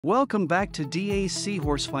Welcome back to D.A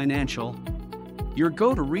Seahorse Financial, your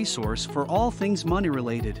go-to resource for all things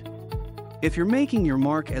money-related. If you're making your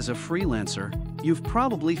mark as a freelancer, you've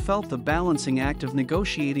probably felt the balancing act of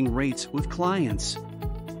negotiating rates with clients.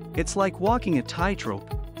 It's like walking a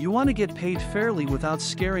tightrope. You want to get paid fairly without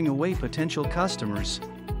scaring away potential customers.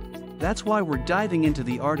 That's why we're diving into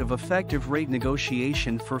the art of effective rate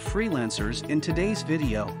negotiation for freelancers in today's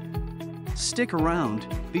video. Stick around,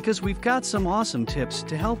 because we've got some awesome tips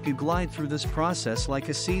to help you glide through this process like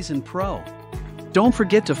a seasoned pro. Don't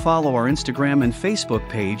forget to follow our Instagram and Facebook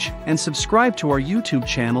page, and subscribe to our YouTube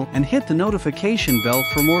channel and hit the notification bell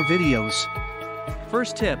for more videos.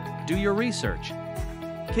 First tip, do your research.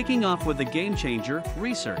 Kicking off with a game changer,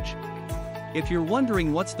 research. If you're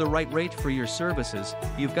wondering what's the right rate for your services,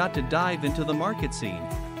 you've got to dive into the market scene.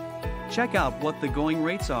 Check out what the going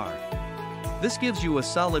rates are. This gives you a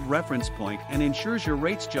solid reference point and ensures your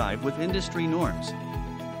rates jive with industry norms.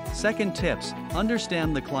 Second tips,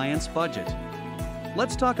 understand the client's budget.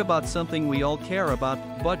 Let's talk about something we all care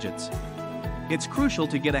about, budgets. It's crucial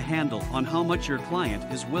to get a handle on how much your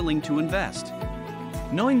client is willing to invest.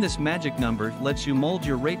 Knowing this magic number lets you mold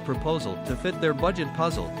your rate proposal to fit their budget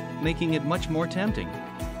puzzle, making it much more tempting.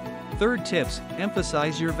 Third tips,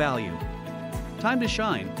 emphasize your value. Time to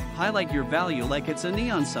shine, highlight your value like it's a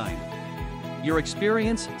neon sign. Your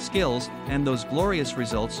experience, skills, and those glorious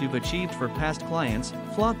results you've achieved for past clients,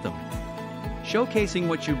 flaunt them. Showcasing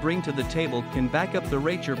what you bring to the table can back up the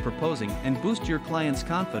rate you're proposing and boost your client's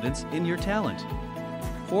confidence in your talent.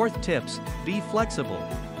 Fourth tips, be flexible.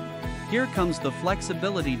 Here comes the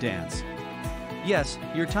flexibility dance. Yes,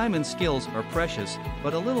 your time and skills are precious,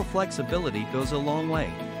 but a little flexibility goes a long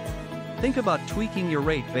way. Think about tweaking your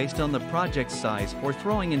rate based on the project size or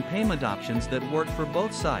throwing in payment options that work for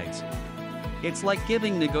both sides. It's like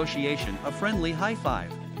giving negotiation a friendly high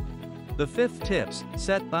five. The fifth tips,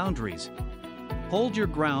 set boundaries. Hold your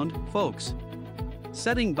ground, folks.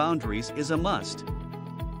 Setting boundaries is a must.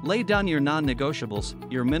 Lay down your non-negotiables,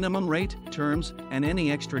 your minimum rate, terms, and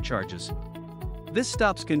any extra charges. This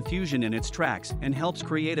stops confusion in its tracks and helps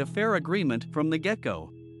create a fair agreement from the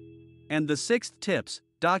get-go. And the sixth tips,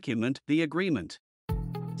 document the agreement.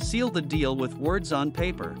 Seal the deal with words on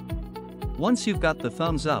paper. Once you've got the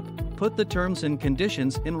thumbs up, put the terms and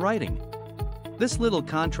conditions in writing. This little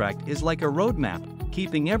contract is like a roadmap,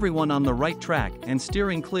 keeping everyone on the right track and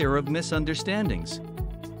steering clear of misunderstandings.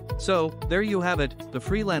 So, there you have it, the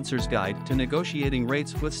freelancer's guide to negotiating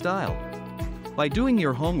rates with style. By doing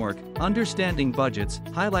your homework, understanding budgets,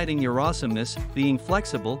 highlighting your awesomeness, being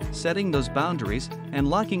flexible, setting those boundaries, and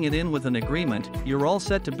locking it in with an agreement, you're all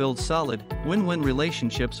set to build solid, win-win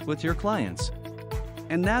relationships with your clients.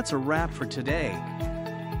 And that's a wrap for today.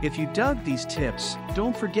 If you dug these tips,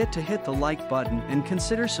 don't forget to hit the like button and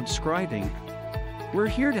consider subscribing. We're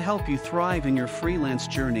here to help you thrive in your freelance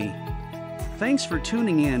journey. Thanks for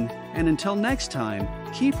tuning in, and until next time,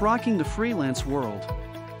 keep rocking the freelance world.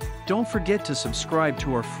 Don't forget to subscribe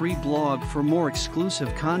to our free blog for more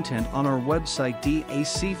exclusive content on our website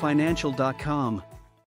dacfinancial.com.